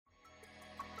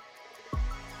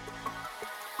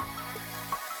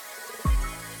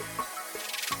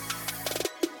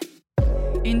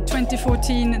In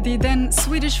 2014, the then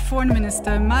Swedish Foreign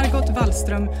Minister Margot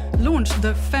Wallström launched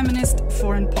the Feminist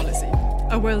Foreign Policy,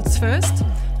 a world's first,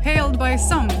 hailed by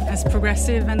some as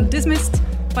progressive and dismissed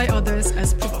by others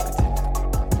as provocative.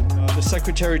 The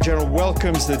Secretary General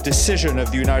welcomes the decision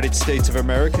of the United States of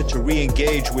America to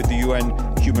re-engage with the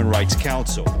UN Human Rights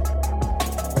Council.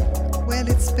 Well,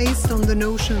 it's based on the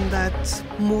notion that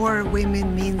more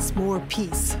women means more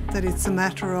peace, that it's a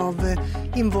matter of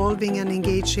involving and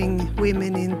engaging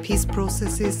women in peace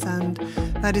processes, and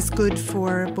that is good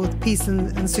for both peace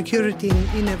and security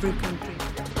in every country.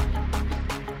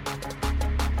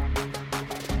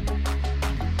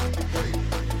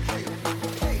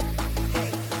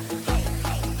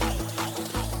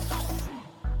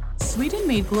 Sweden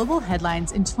made global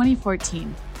headlines in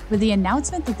 2014 with the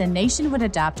announcement that the nation would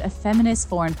adopt a feminist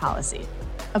foreign policy,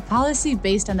 a policy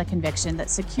based on the conviction that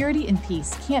security and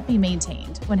peace can't be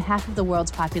maintained when half of the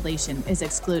world's population is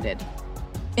excluded.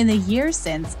 In the years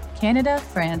since, Canada,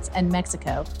 France, and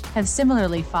Mexico have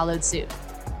similarly followed suit.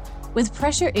 With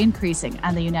pressure increasing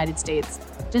on the United States,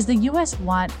 does the U.S.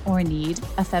 want or need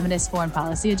a feminist foreign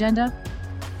policy agenda?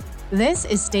 This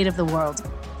is State of the World,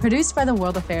 produced by the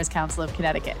World Affairs Council of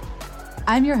Connecticut.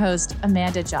 I'm your host,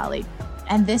 Amanda Jolly,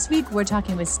 and this week we're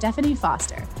talking with Stephanie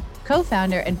Foster,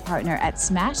 co-founder and partner at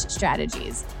Smash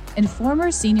Strategies and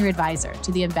former senior advisor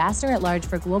to the Ambassador-at-Large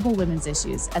for Global Women's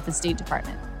Issues at the State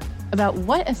Department, about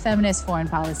what a feminist foreign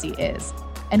policy is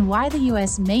and why the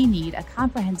U.S. may need a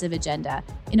comprehensive agenda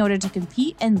in order to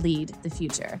compete and lead the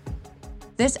future.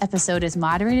 This episode is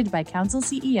moderated by Council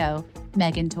CEO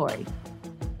Megan Tory.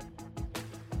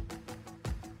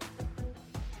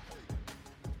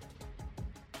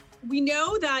 We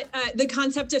know that the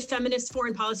concept of feminist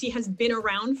foreign policy has been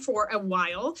around for a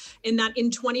while, in that in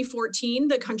 2014,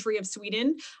 the country of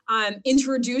Sweden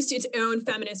introduced its own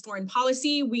feminist foreign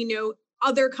policy. We know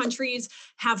other countries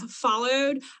have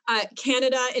followed,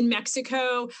 Canada and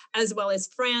Mexico, as well as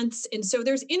France. And so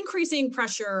there's increasing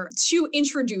pressure to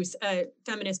introduce a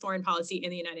feminist foreign policy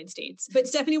in the United States. But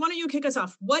Stephanie, why don't you kick us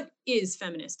off? What is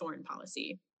feminist foreign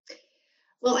policy?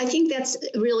 Well, I think that's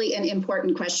really an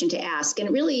important question to ask. And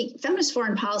really, feminist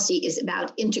foreign policy is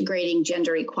about integrating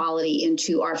gender equality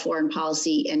into our foreign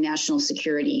policy and national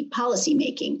security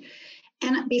policymaking.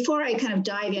 And before I kind of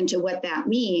dive into what that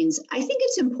means, I think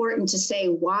it's important to say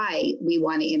why we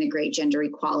want to integrate gender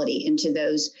equality into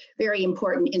those very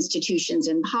important institutions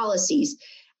and policies.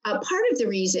 Part of the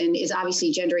reason is obviously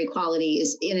gender equality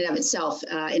is in and of itself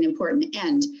an important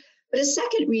end. But a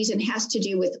second reason has to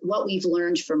do with what we've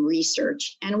learned from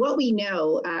research. And what we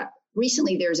know,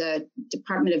 recently there's a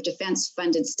Department of Defense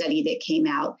funded study that came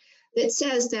out that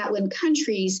says that when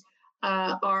countries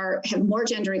have more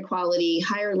gender equality,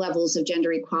 higher levels of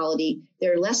gender equality,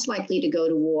 they're less likely to go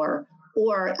to war,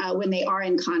 or when they are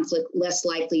in conflict, less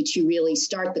likely to really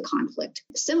start the conflict.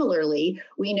 Similarly,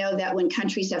 we know that when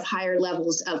countries have higher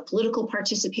levels of political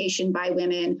participation by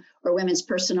women or women's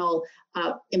personal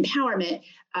empowerment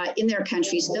in their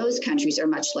countries, those countries are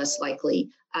much less likely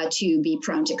to be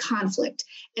prone to conflict.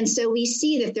 And so we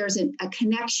see that there's a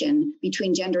connection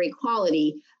between gender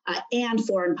equality and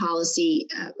foreign policy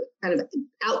kind of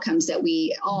outcomes that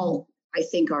we all, I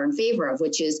think, are in favor of,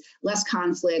 which is less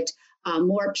conflict,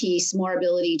 more peace, more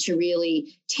ability to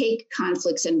really take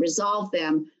conflicts and resolve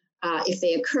them if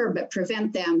they occur, but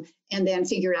prevent them and then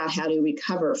figure out how to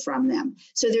recover from them.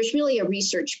 So there's really a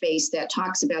research base that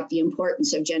talks about the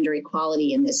importance of gender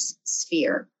equality in this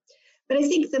sphere. But I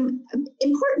think the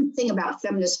important thing about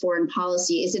feminist foreign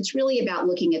policy is it's really about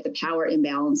looking at the power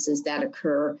imbalances that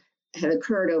have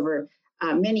occurred over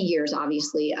many years,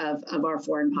 obviously, of our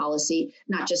foreign policy,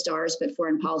 not just ours, but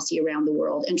foreign policy around the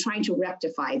world, and trying to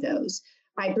rectify those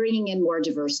by bringing in more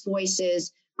diverse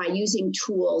voices, by using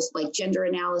tools like gender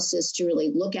analysis to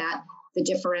really look at the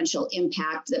differential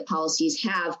impact that policies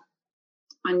have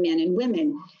on men and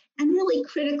women. And really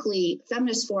critically,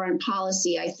 feminist foreign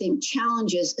policy, I think,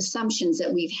 challenges assumptions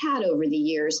that we've had over the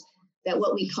years that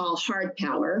what we call hard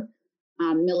power,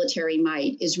 military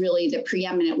might, is really the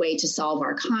preeminent way to solve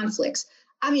our conflicts.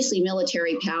 Obviously,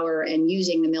 military power and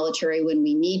using the military when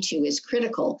we need to is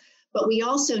critical. But we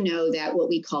also know that what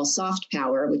we call soft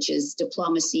power, which is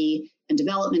diplomacy and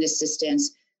development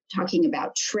assistance, talking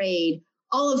about trade,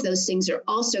 all of those things are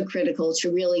also critical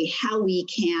to really how we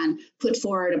can put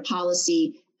forward a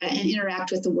policy and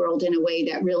interact with the world in a way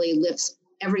that really lifts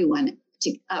everyone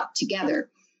up together.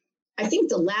 I think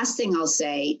the last thing I'll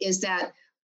say is that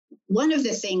one of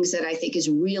the things that I think is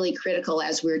really critical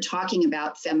as we're talking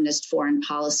about feminist foreign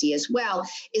policy as well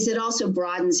is it also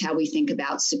broadens how we think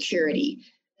about security.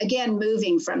 again,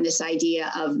 moving from this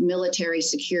idea of military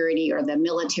security or the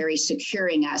military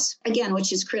securing us, again,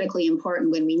 which is critically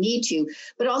important when we need to,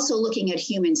 but also looking at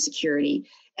human security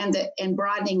and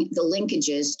broadening the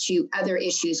linkages to other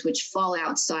issues which fall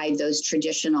outside those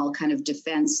traditional kind of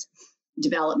defense,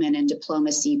 development, and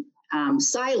diplomacy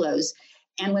silos.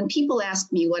 And when people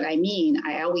ask me what I mean,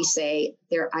 I always say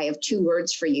I have two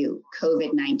words for you: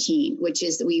 COVID-19, which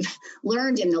is that we've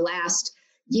learned in the last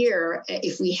year,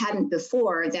 if we hadn't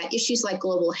before, that issues like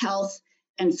global health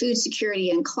and food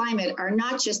security and climate are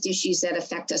not just issues that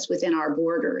affect us within our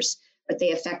borders, but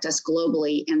they affect us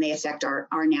globally, and they affect our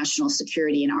national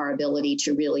security and our ability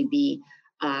to really be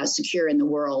secure in the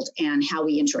world and how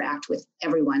we interact with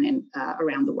everyone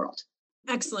around the world.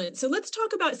 Excellent. So let's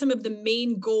talk about some of the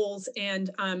main goals and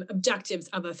objectives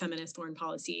of a feminist foreign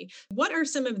policy. What are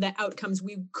some of the outcomes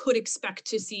we could expect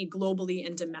to see globally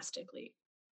and domestically?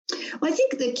 Well, I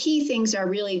think the key things are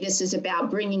really, this is about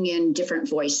bringing in different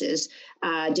voices,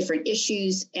 different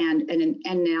issues, and an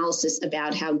analysis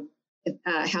about how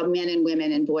men and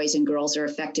women and boys and girls are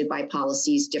affected by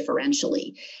policies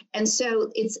differentially. And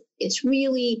so it's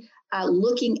really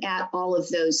looking at all of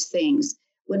those things.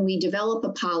 When we develop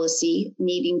a policy,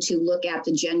 needing to look at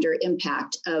the gender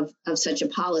impact of such a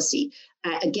policy,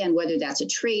 again, whether that's a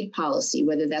trade policy,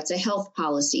 whether that's a health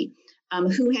policy,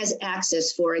 who has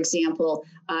access, for example,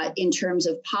 in terms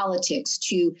of politics,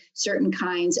 to certain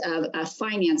kinds of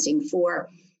financing for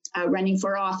running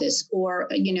for office, or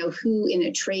who in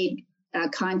a trade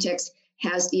context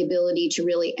has the ability to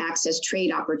really access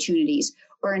trade opportunities,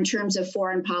 or in terms of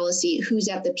foreign policy, who's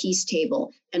at the peace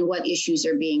table and what issues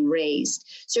are being raised.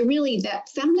 So really, that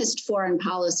feminist foreign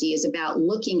policy is about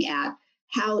looking at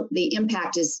how the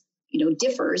impact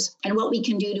differs, and what we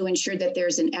can do to ensure that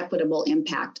there's an equitable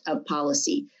impact of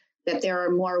policy, that there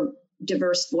are more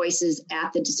diverse voices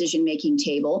at the decision-making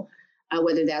table,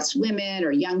 whether that's women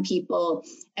or young people,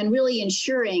 and really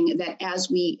ensuring that as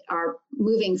we are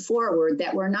moving forward,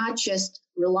 that we're not just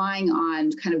relying on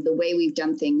kind of the way we've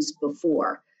done things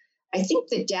before. I think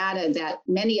the data that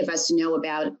many of us know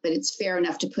about, but it's fair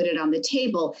enough to put it on the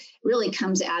table, really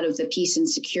comes out of the peace and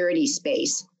security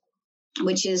space,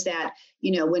 which is that,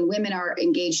 when women are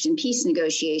engaged in peace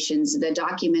negotiations, the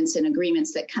documents and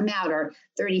agreements that come out are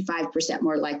 35%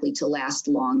 more likely to last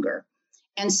longer.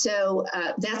 And so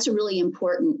that's a really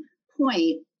important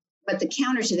point. But the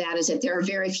counter to that is that there are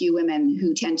very few women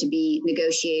who tend to be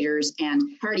negotiators and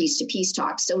parties to peace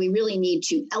talks. So we really need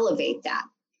to elevate that.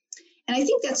 And I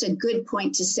think that's a good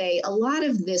point to say a lot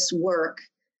of this work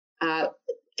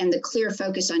and the clear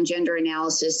focus on gender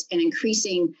analysis and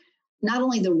increasing not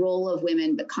only the role of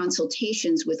women, but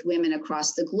consultations with women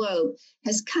across the globe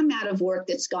has come out of work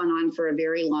that's gone on for a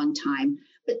very long time.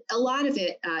 But a lot of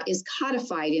it is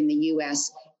codified in the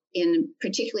U.S., in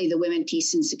particularly the Women,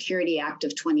 Peace and Security Act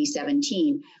of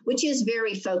 2017, which is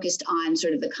very focused on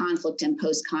sort of the conflict and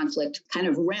post-conflict kind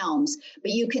of realms.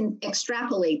 But you can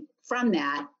extrapolate from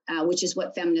that, which is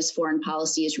what feminist foreign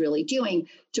policy is really doing,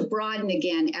 to broaden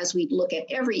again, as we look at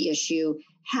every issue,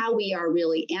 how we are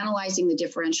really analyzing the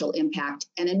differential impact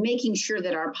and in making sure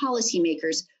that our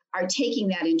policymakers are taking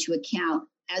that into account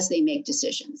as they make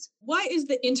decisions. What is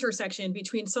the intersection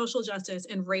between social justice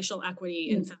and racial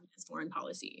equity in feminist foreign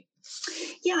policy?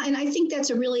 Yeah, and I think that's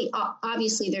a really,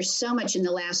 obviously there's so much in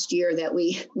the last year that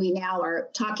we now are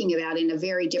talking about in a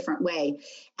very different way.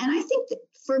 And I think that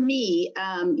for me,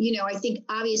 I think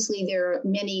obviously there are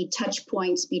many touch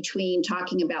points between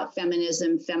talking about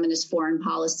feminism, feminist foreign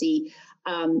policy,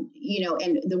 and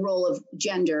the role of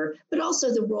gender, but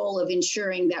also the role of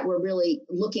ensuring that we're really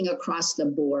looking across the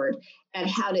board at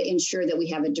how to ensure that we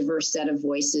have a diverse set of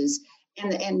voices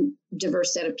and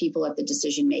diverse set of people at the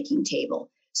decision-making table.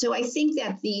 So I think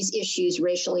that these issues,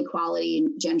 racial equality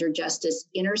and gender justice,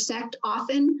 intersect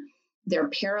often. They're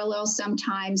parallel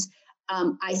sometimes.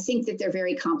 I think that they're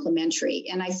very complementary.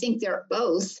 And I think they're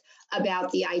both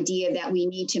about the idea that we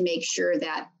need to make sure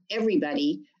that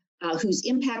everybody who's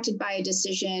impacted by a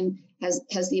decision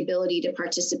has the ability to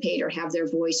participate or have their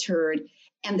voice heard,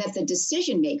 and that the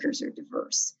decision makers are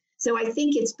diverse. So I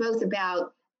think it's both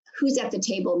about who's at the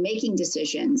table making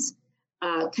decisions,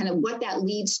 kind of what that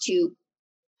leads to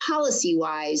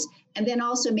policy-wise, and then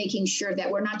also making sure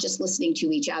that we're not just listening to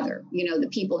each other, the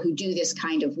people who do this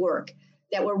kind of work,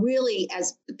 that we're really,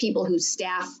 as people who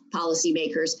staff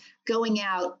policymakers, going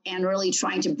out and really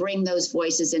trying to bring those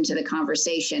voices into the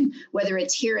conversation, whether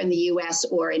it's here in the U.S.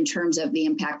 or in terms of the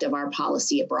impact of our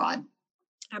policy abroad.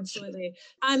 Absolutely.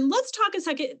 Let's talk a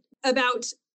second about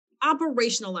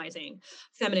operationalizing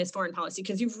feminist foreign policy,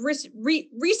 because you've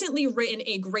recently written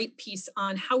a great piece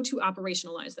on how to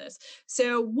operationalize this.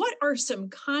 So what are some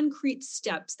concrete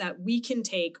steps that we can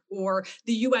take, or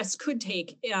the U.S. could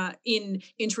take in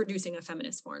introducing a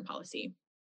feminist foreign policy?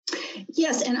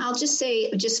 Yes, and I'll just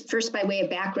say, just first by way of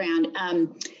background,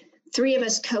 three of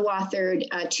us co-authored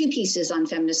two pieces on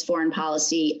feminist foreign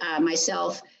policy.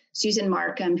 Myself, Susan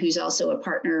Markham, who's also a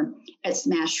partner at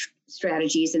Smash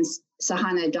Strategies, and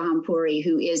Sahana Dhampuri,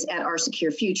 who is at Our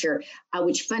Secure Future,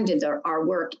 which funded our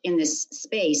work in this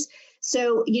space.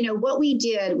 So, what we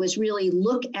did was really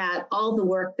look at all the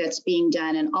work that's being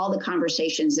done and all the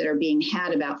conversations that are being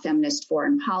had about feminist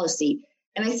foreign policy.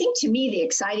 And I think, to me, the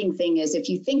exciting thing is, if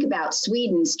you think about,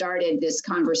 Sweden started this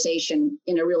conversation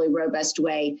in a really robust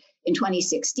way in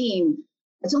 2016.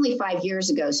 It's only 5 years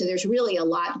ago. So there's really a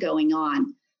lot going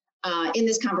on in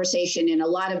this conversation in a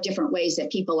lot of different ways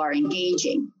that people are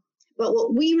engaging. But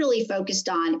what we really focused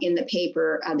on in the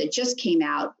paper that just came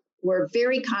out were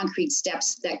very concrete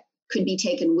steps that could be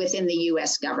taken within the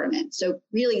U.S. government. So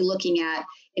really looking at,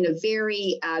 in a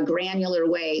very granular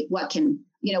way,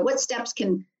 what steps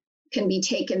can be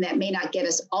taken that may not get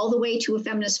us all the way to a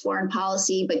feminist foreign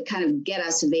policy, but kind of get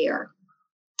us there.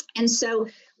 And so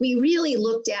we really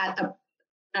looked at,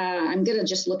 I'm going to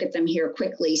just look at them here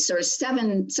quickly, sort of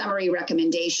 7 summary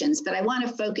recommendations, but I want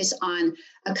to focus on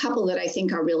a couple that I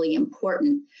think are really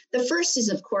important. The first is,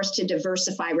 of course, to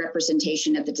diversify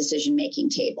representation at the decision-making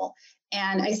table.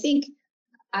 And I think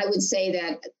I would say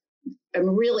that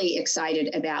I'm really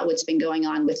excited about what's been going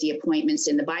on with the appointments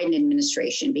in the Biden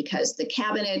administration, because the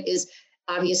cabinet is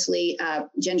obviously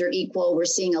gender equal. We're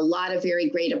seeing a lot of very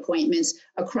great appointments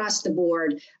across the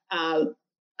board,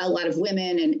 a lot of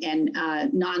women and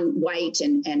non-white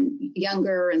and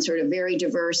younger and sort of very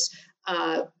diverse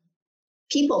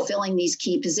people filling these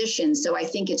key positions. So I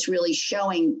think it's really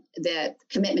showing the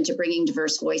commitment to bringing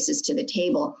diverse voices to the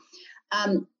table.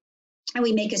 And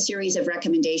we make a series of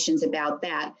recommendations about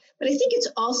that. But I think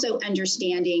it's also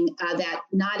understanding that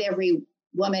not every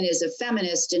woman is a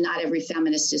feminist and not every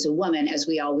feminist is a woman, as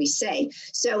we always say.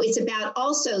 So it's about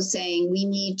also saying we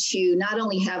need to not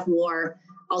only have more,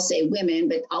 I'll say women,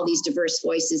 but all these diverse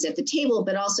voices at the table,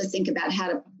 but also think about how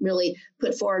to really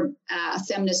put forward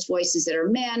feminist voices that are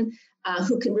men,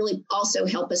 who can really also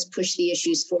help us push the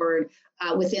issues forward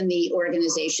within the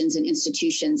organizations and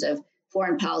institutions of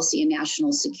foreign policy and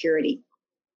national security.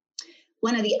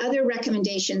 One of the other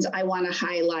recommendations I want to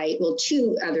highlight, well,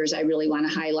 2 others I really want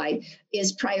to highlight,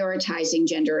 is prioritizing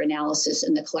gender analysis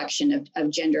and the collection of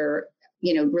gender,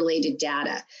 related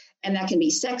data. And that can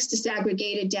be sex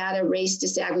disaggregated data, race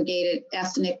disaggregated,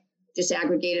 ethnic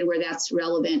disaggregated, where that's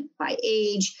relevant, by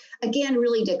age. Again,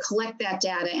 really to collect that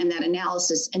data and that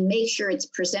analysis and make sure it's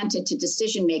presented to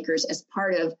decision makers as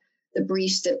part of the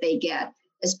briefs that they get,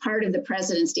 as part of the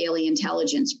president's daily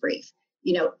intelligence brief.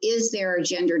 Is there a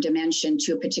gender dimension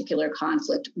to a particular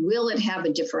conflict? Will it have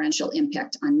a differential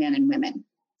impact on men and women?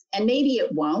 And maybe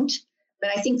it won't, but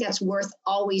I think that's worth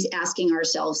always asking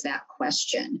ourselves that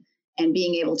question and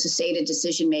being able to say to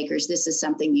decision makers, this is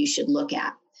something you should look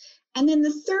at. And then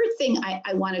the third thing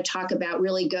I want to talk about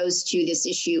really goes to this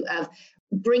issue of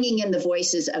bringing in the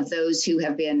voices of those who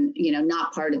have been,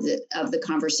 not part of the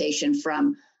conversation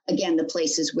from, again, the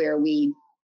places where we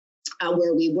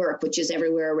work, which is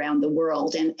everywhere around the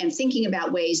world, and thinking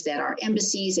about ways that our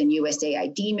embassies and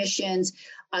USAID missions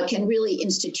can really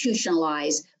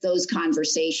institutionalize those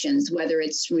conversations, whether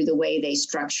it's through the way they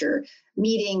structure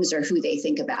meetings or who they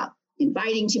think about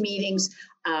inviting to meetings.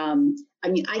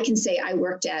 I can say I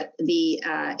worked at the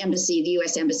embassy, the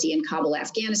U.S. Embassy in Kabul,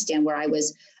 Afghanistan, where I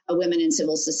was a women in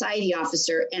civil society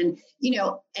officer. And,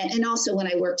 and also when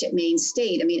I worked at Maine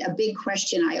State, a big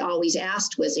question I always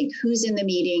asked was, who's in the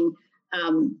meeting?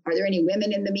 Are there any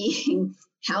women in the meeting?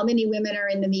 How many women are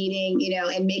in the meeting?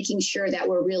 And making sure that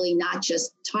we're really not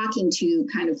just talking to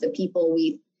kind of the people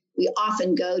we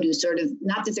often go to, sort of,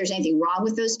 not that there's anything wrong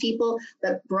with those people,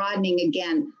 but broadening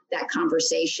again that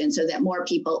conversation so that more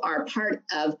people are part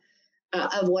of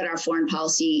what our foreign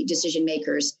policy decision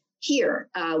makers hear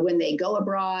when they go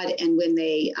abroad and when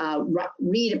they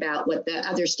read about what the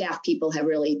other staff people have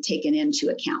really taken into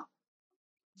account.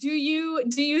 Do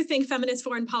you think feminist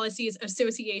foreign policy's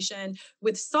association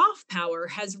with soft power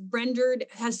has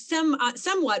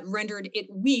somewhat rendered it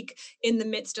weak in the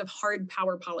midst of hard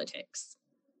power politics?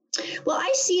 Well,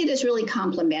 I see it as really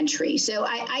complementary. So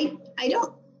I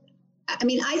I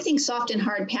mean, I think soft and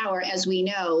hard power, as we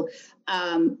know,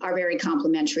 are very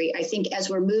complementary. I think as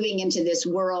we're moving into this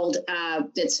world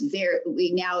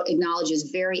we now acknowledge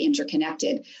is very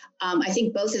interconnected, I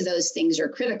think both of those things are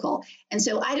critical. And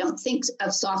so I don't think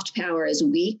of soft power as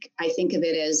weak. I think of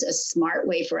it as a smart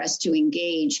way for us to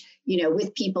engage,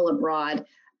 with people abroad.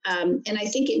 And I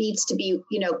think it needs to be,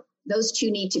 those two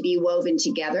need to be woven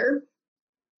together.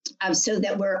 So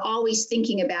that we're always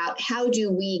thinking about how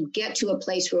do we get to a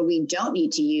place where we don't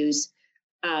need to use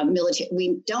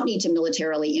we don't need to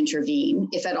militarily intervene,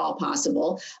 if at all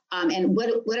possible. And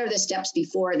what are the steps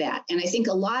before that? And I think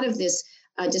a lot of this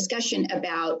discussion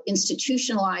about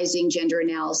institutionalizing gender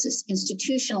analysis,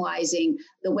 institutionalizing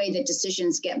the way that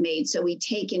decisions get made, so we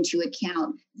take into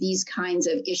account these kinds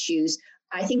of issues,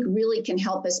 I think really can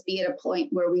help us be at a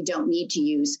point where we don't need to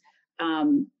use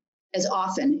as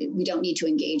often, we don't need to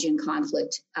engage in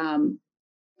conflict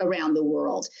around the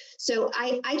world. So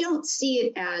I don't see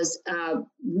it as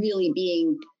really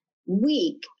being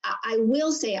weak. I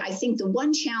will say, I think the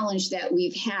one challenge that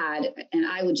we've had, and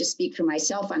I would just speak for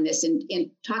myself on this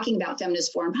in talking about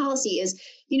feminist foreign policy is,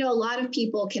 a lot of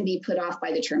people can be put off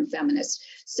by the term feminist.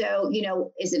 So,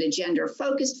 is it a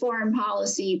gender-focused foreign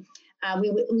policy?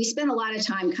 We spent a lot of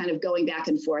time kind of going back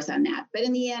and forth on that. But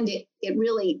in the end, it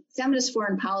really, feminist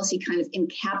foreign policy kind of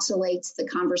encapsulates the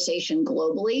conversation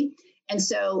globally. And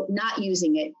so not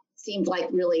using it seemed like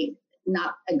really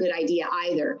not a good idea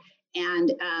either.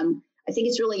 And I think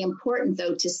it's really important,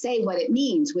 though, to say what it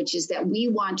means, which is that we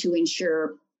want to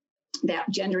ensure that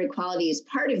gender equality is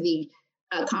part of the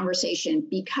conversation,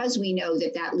 because we know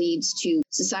that that leads to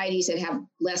societies that have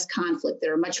less conflict, that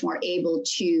are much more able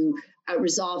to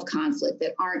resolve conflict,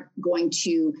 that aren't going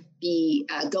to be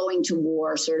going to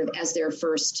war sort of as their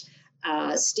first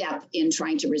step in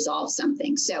trying to resolve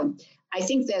something. So I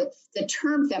think that the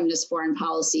term feminist foreign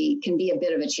policy can be a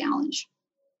bit of a challenge.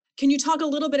 Can you talk a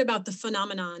little bit about the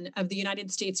phenomenon of the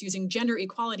United States using gender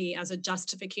equality as a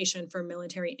justification for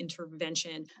military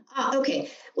intervention? Okay.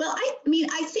 Well,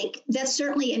 I think that's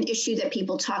certainly an issue that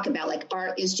people talk about, like,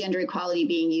 is gender equality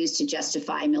being used to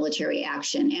justify military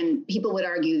action? And people would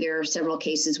argue there are several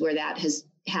cases where that has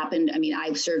happened. I mean,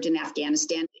 I've served in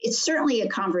Afghanistan. It's certainly a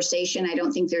conversation. I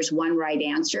don't think there's one right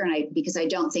answer, because I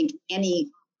don't think any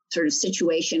sort of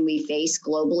situation we face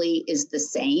globally is the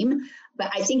same. But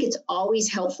I think it's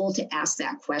always helpful to ask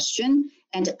that question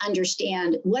and to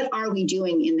understand what are we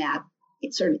doing in that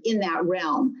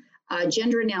realm.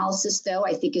 Gender analysis, though,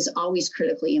 I think is always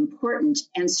critically important.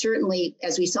 And certainly,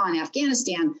 as we saw in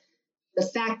Afghanistan, the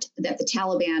fact that the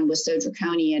Taliban was so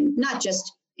draconian, not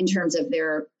just in terms of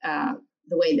their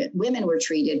the way that women were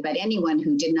treated, but anyone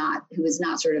who was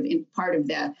not sort of in part of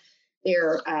their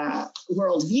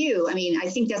worldview. I mean, I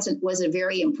think was a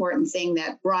very important thing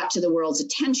that brought to the world's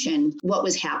attention what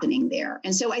was happening there.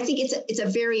 And so I think it's a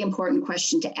very important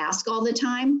question to ask all the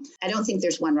time. I don't think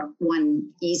there's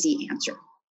one easy answer.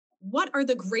 What are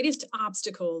the greatest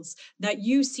obstacles that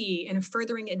you see in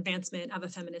furthering advancement of a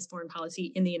feminist foreign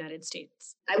policy in the United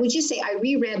States? I would just say I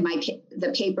reread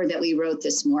the paper that we wrote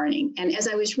this morning. And as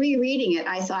I was rereading it,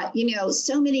 I thought,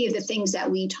 so many of the things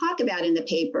that we talk about in the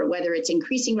paper, whether it's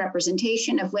increasing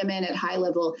representation of women at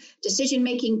high-level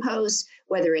decision-making posts,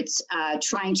 whether it's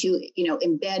trying to,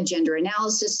 embed gender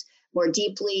analysis more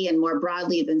deeply and more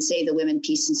broadly than, say, the Women,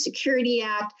 Peace, and Security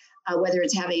Act, whether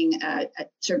it's having a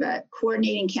sort of a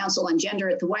coordinating council on gender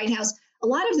at the White House, a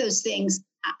lot of those things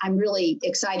I'm really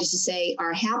excited to say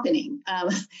are happening.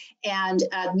 And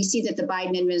we see that the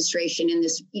Biden administration in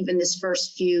this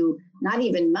first few, not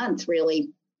even month really,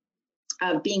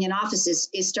 of being in office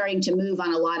is starting to move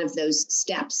on a lot of those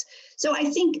steps. So I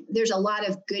think there's a lot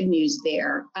of good news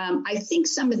there. I think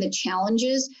some of the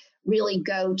challenges really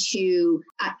go to,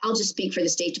 I'll just speak for the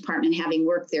State Department having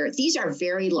worked there. These are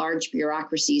very large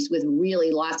bureaucracies with really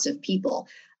lots of people.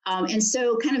 And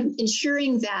so kind of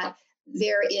ensuring that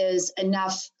there is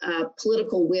enough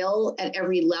political will at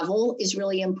every level is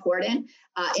really important.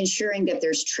 Ensuring that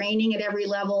there's training at every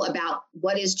level about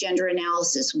what is gender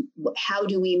analysis, how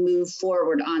do we move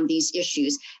forward on these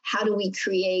issues, how do we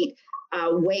create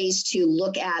ways to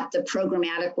look at the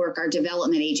programmatic work our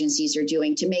development agencies are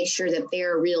doing to make sure that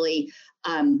they're really,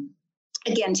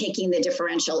 again, taking the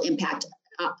differential impact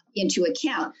into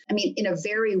account. I mean, in a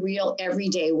very real,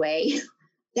 everyday way,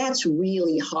 that's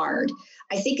really hard.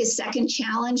 I think a second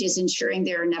challenge is ensuring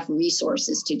there are enough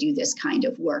resources to do this kind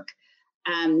of work.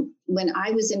 When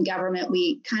I was in government,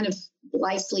 we kind of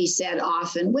blithely said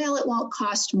often, well, it won't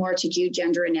cost more to do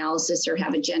gender analysis or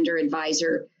have a gender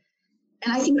advisor.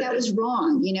 And I think that was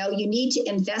wrong. You need to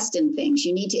invest in things.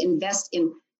 You need to invest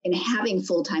in in having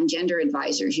full-time gender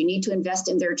advisors. You need to invest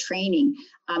in their training.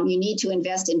 You need to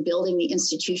invest in building the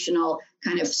institutional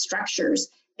kind of structures,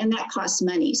 and that costs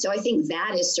money. So I think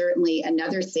that is certainly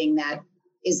another thing that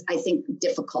is, I think,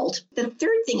 difficult. The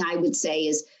third thing I would say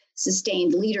is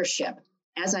sustained leadership.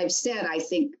 As I've said, I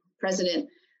think President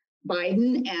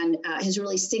Biden and has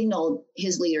really signaled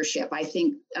his leadership. I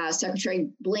think Secretary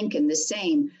Blinken, the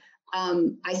same.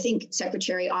 I think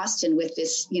Secretary Austin, with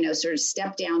this, sort of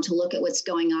step down to look at what's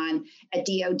going on at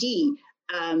DOD,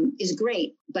 is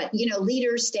great. But,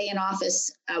 leaders stay in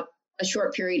office a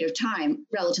short period of time,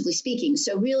 relatively speaking.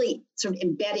 So really sort of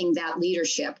embedding that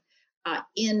leadership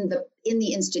in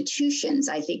the institutions,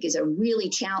 I think, is a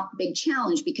really big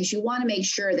challenge, because you want to make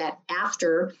sure that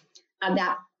after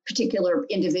that particular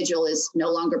individual is no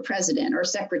longer president or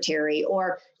secretary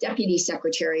or deputy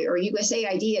secretary or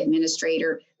USAID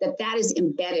administrator, that is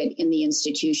embedded in the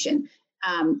institution,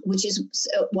 which is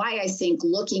why I think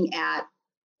looking at,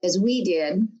 as we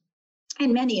did,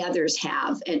 and many others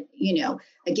have, and,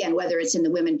 again, whether it's in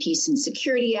the Women, Peace and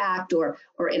Security Act or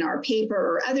in our paper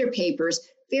or other papers,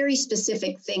 very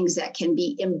specific things that can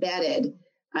be embedded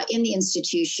in the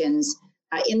institutions,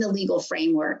 in the legal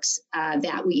frameworks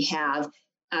that we have,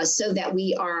 so that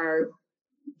we are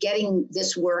getting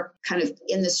this work kind of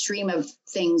in the stream of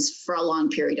things for a long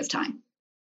period of time.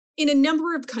 In a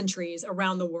number of countries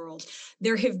around the world,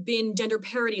 there have been gender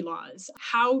parity laws.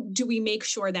 How do we make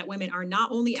sure that women are not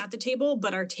only at the table,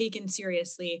 but are taken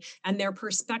seriously and their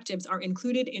perspectives are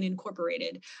included and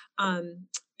incorporated, and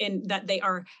that they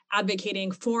are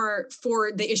advocating for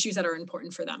the issues that are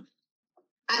important for them?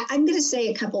 I'm going to say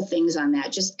a couple things on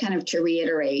that, just kind of to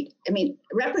reiterate. I mean,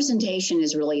 representation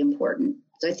is really important.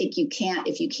 So I think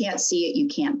if you can't see it, you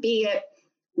can't be it.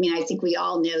 I mean, I think we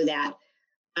all know that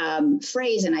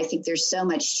phrase, and I think there's so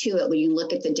much to it when you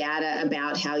look at the data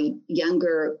about how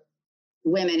younger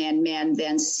women and men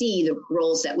then see the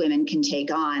roles that women can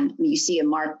take on. I mean, you see a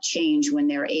marked change when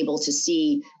they're able to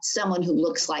see someone who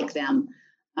looks like them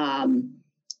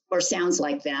or sounds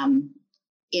like them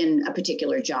in a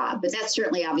particular job. But that's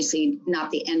certainly obviously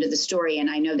not the end of the story. And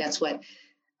I know that's what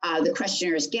the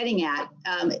questioner is getting at.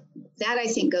 That I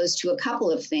think goes to a couple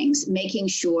of things, making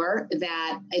sure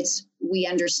that we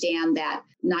understand that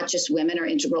not just women are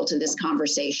integral to this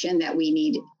conversation, that we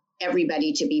need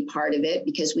everybody to be part of it,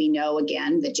 because we know,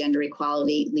 again, that gender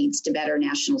equality leads to better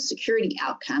national security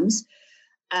outcomes.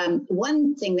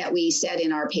 One thing that we said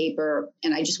in our paper,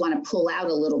 and I just want to pull out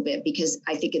a little bit because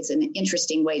I think it's an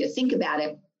interesting way to think about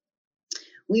it,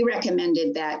 we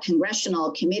recommended that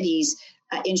congressional committees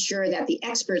ensure that the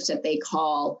experts that they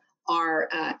call are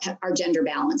gender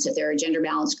balanced, that they're a gender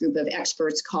balanced group of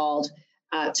experts called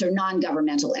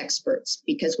non-governmental experts,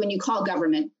 because when you call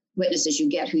government witnesses, you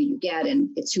get who you get, and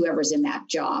it's whoever's in that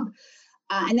job.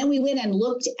 And then we went and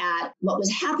looked at what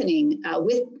was happening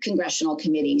with congressional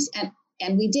committees.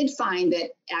 And we did find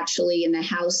that actually in the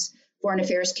House Foreign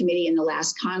Affairs Committee in the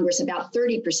last Congress, about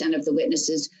 30% of the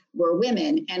witnesses were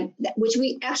women, and which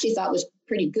we actually thought was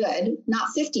pretty good, not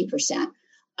 50%.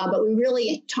 But we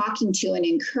really talking to and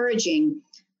encouraging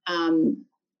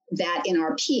that in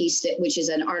our piece, which is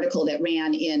an article that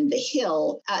ran in The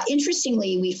Hill.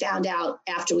 Interestingly, we found out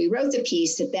after we wrote the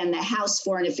piece that then the House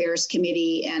Foreign Affairs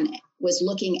Committee was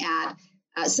looking at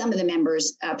some of the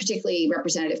members, particularly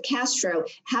Representative Castro,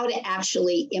 how to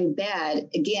actually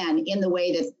embed, again, in the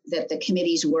way that the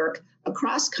committees work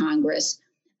across Congress,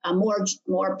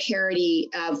 more parity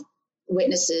of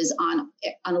witnesses on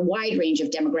a wide range of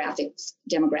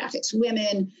demographics,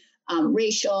 women,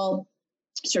 racial,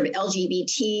 sort of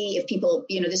LGBT, if people,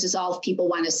 this is all if people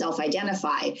want to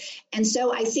self-identify. And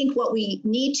so I think what we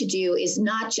need to do is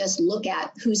not just look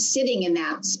at who's sitting in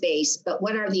that space, but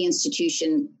what are the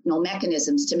institutional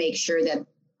mechanisms to make sure that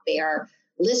they are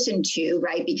listened to,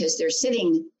 right? Because they're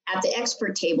sitting at the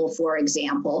expert table, for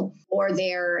example, or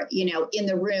they're, in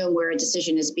the room where a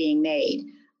decision is being made.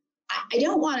 I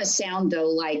don't want to sound, though,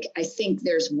 like I think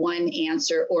there's one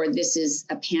answer or this is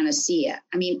a panacea.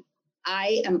 I mean,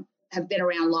 have been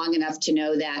around long enough to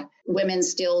know that women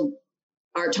still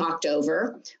are talked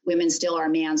over. Women still are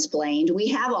mansplained. We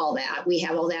have all that. We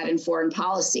have all that in foreign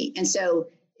policy. And so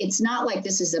it's not like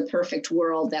this is a perfect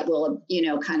world that will,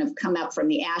 kind of come up from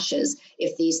the ashes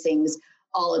if these things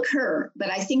all occur.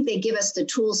 But I think they give us the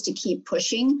tools to keep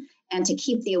pushing and to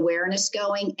keep the awareness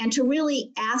going and to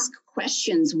really ask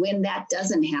questions when that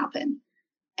doesn't happen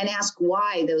and ask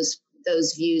why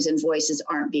those views and voices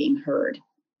aren't being heard.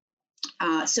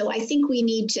 So I think we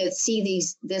need to see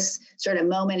this sort of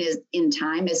moment in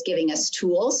time as giving us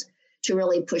tools to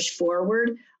really push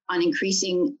forward on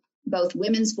increasing both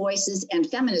women's voices and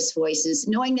feminist voices,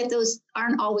 knowing that those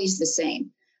aren't always the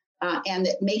same. and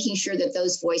making sure that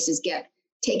those voices get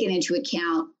taken into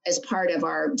account as part of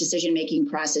our decision-making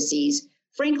processes,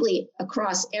 frankly,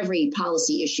 across every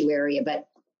policy issue area, but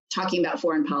talking about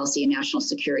foreign policy and national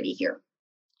security here.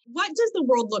 What does the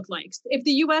world look like? If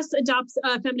the U.S. adopts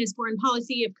a feminist foreign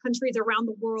policy, if countries around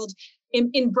the world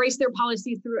embrace their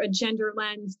policies through a gender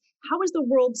lens, how does the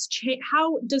world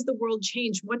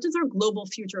change? What does our global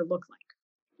future look like?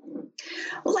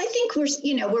 Well, I think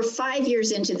we're 5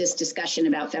 years into this discussion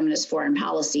about feminist foreign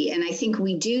policy, and I think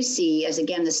we do see, as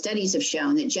again the studies have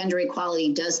shown, that gender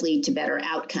equality does lead to better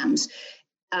outcomes.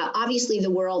 Obviously, the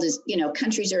world is,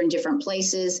 countries are in different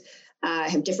places,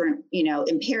 have different,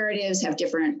 imperatives, have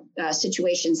different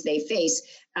situations they face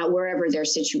wherever they're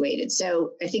situated.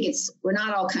 So I think we're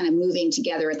not all kind of moving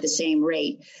together at the same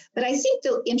rate. But I think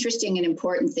the interesting and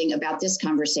important thing about this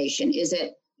conversation is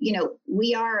that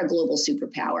we are a global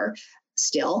superpower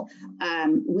still.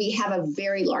 We have a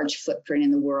very large footprint in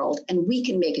the world, and we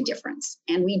can make a difference.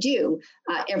 And we do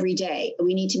every day.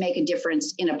 We need to make a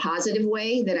difference in a positive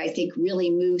way that I think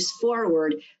really moves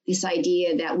forward this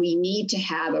idea that we need to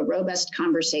have a robust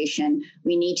conversation.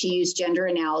 We need to use gender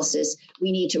analysis.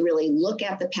 We need to really look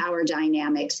at the power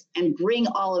dynamics and bring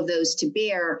all of those to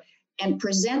bear and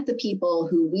present the people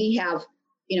who we have,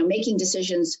 making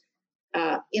decisions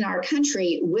in our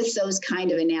country with those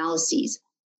kind of analyses.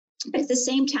 But at the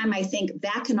same time, I think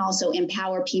that can also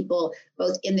empower people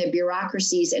both in the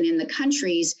bureaucracies and in the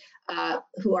countries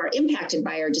who are impacted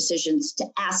by our decisions to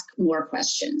ask more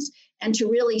questions and to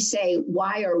really say,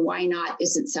 why or why not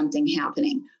isn't something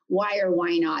happening? Why or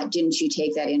why not didn't you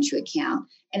take that into account?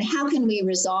 And how can we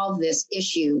resolve this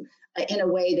issue in a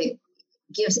way that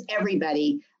gives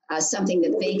everybody something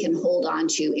that they can hold on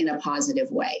to in a positive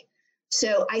way?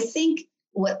 So I think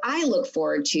what I look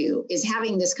forward to is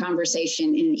having this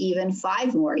conversation in even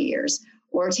 5 more years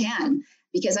or 10,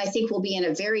 because I think we'll be in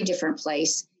a very different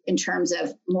place in terms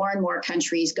of more and more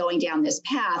countries going down this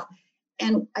path.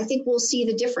 And I think we'll see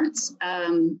the difference.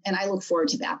 And I look forward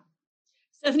to that.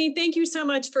 Stephanie, thank you so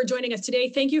much for joining us today.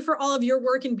 Thank you for all of your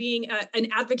work and being an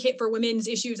advocate for women's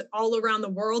issues all around the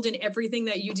world and everything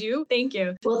that you do. Thank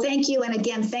you. Well, thank you. And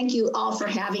again, thank you all for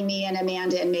having me. And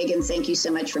Amanda and Megan, thank you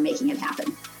so much for making it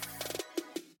happen.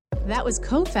 That was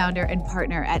co-founder and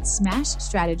partner at Smash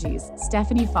Strategies,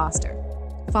 Stephanie Foster.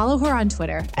 Follow her on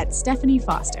Twitter at Stephanie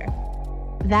Foster.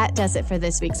 That does it for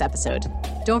this week's episode.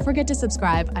 Don't forget to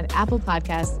subscribe on Apple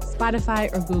Podcasts,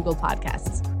 Spotify, or Google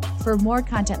Podcasts. For more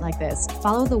content like this,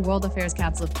 follow the World Affairs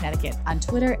Council of Connecticut on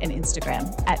Twitter and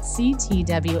Instagram at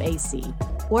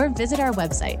CTWAC, or visit our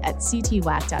website at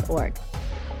ctwac.org.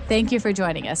 Thank you for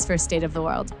joining us for State of the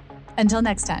World. Until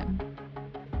next time.